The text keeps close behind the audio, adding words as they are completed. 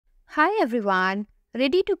Hi everyone,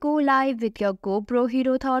 ready to go live with your GoPro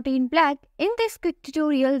Hero 13 Black? In this quick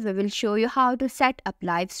tutorial, we will show you how to set up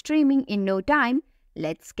live streaming in no time.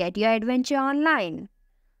 Let's get your adventure online.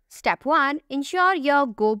 Step 1. Ensure your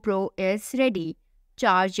GoPro is ready.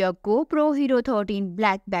 Charge your GoPro Hero 13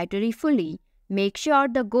 Black battery fully. Make sure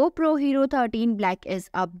the GoPro Hero 13 Black is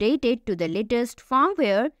updated to the latest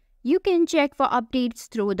firmware. You can check for updates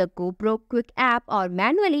through the GoPro Quik app or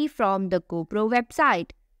manually from the GoPro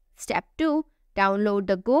website. Step 2. Download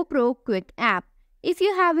the GoPro Quik app. If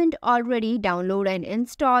you haven't already, download and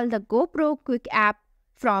install the GoPro Quik app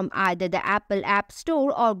from either the Apple App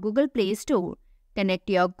Store or Google Play Store. Connect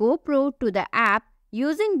your GoPro to the app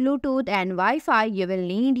using Bluetooth and Wi-Fi. You will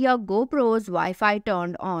need your GoPro's Wi-Fi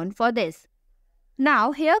turned on for this.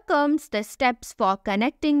 Now here comes the steps for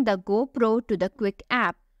connecting the GoPro to the Quik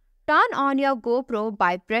app. Turn on your GoPro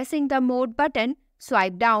by pressing the mode button.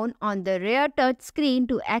 Swipe down on the rear touch screen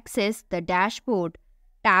to access the dashboard.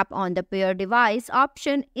 Tap on the Pair Device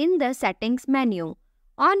option in the Settings menu.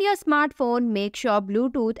 On your smartphone, make sure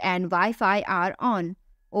Bluetooth and Wi-Fi are on.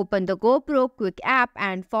 Open the GoPro Quik app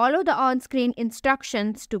and follow the on-screen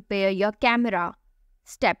instructions to pair your camera.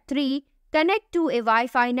 Step 3. Connect to a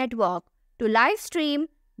Wi-Fi network. To live stream,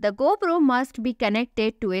 the GoPro must be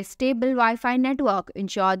connected to a stable Wi-Fi network.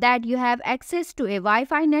 Ensure that you have access to a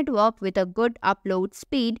Wi-Fi network with a good upload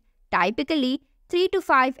speed, typically 3 to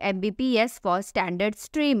 5 Mbps for standard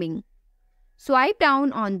streaming. Swipe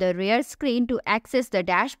down on the rear screen to access the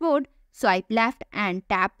dashboard. Swipe left and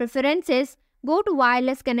tap Preferences. Go to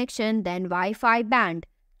Wireless Connection, then Wi-Fi band.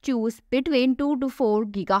 Choose between 2 to 4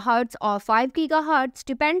 GHz or 5 GHz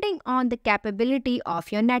depending on the capability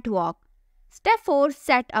of your network. Step 4.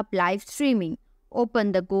 Set up live streaming.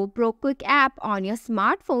 Open the GoPro Quik app on your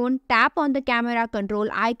smartphone. Tap on the camera control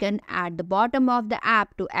icon at the bottom of the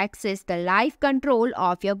app to access the live control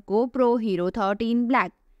of your GoPro Hero 13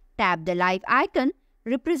 Black. Tap the live icon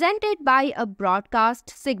represented by a broadcast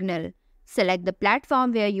signal. Select the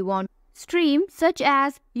platform where you want to stream, such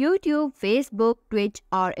as YouTube, Facebook, Twitch,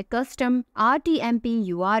 or a custom RTMP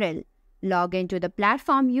URL. Log into the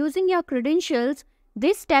platform using your credentials.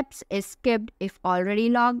 This step is skipped if already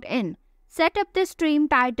logged in. Set up the stream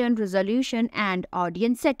pattern, resolution, and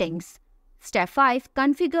audience settings. Step 5.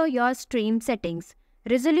 Configure your stream settings.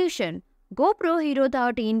 Resolution. GoPro Hero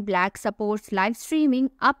 13 Black supports live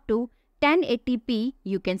streaming up to 1080p.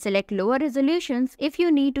 You can select lower resolutions if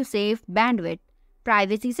you need to save bandwidth.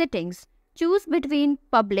 Privacy settings. Choose between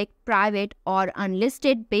public, private, or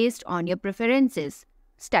unlisted based on your preferences.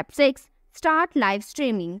 Step 6. Start live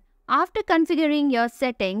streaming. After configuring your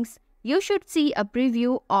settings, you should see a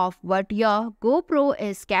preview of what your GoPro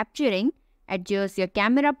is capturing. Adjust your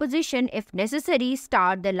camera position if necessary.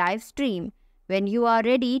 Start the live stream. When you are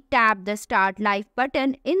ready, tap the Start Live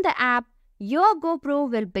button in the app. Your GoPro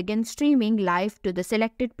will begin streaming live to the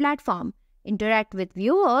selected platform. Interact with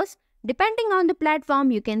viewers. Depending on the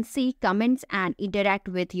platform, you can see comments and interact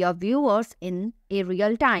with your viewers in a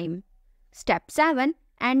real time. Step 7.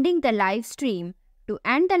 Ending the live stream. To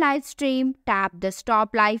end the live stream, tap the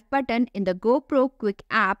Stop Live button in the GoPro Quik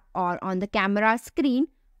app or on the camera screen.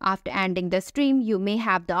 After ending the stream, you may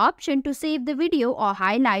have the option to save the video or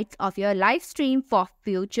highlights of your live stream for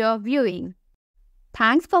future viewing.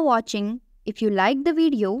 Thanks for watching. If you liked the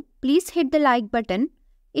video, please hit the like button.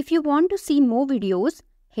 If you want to see more videos,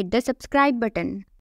 hit the subscribe button.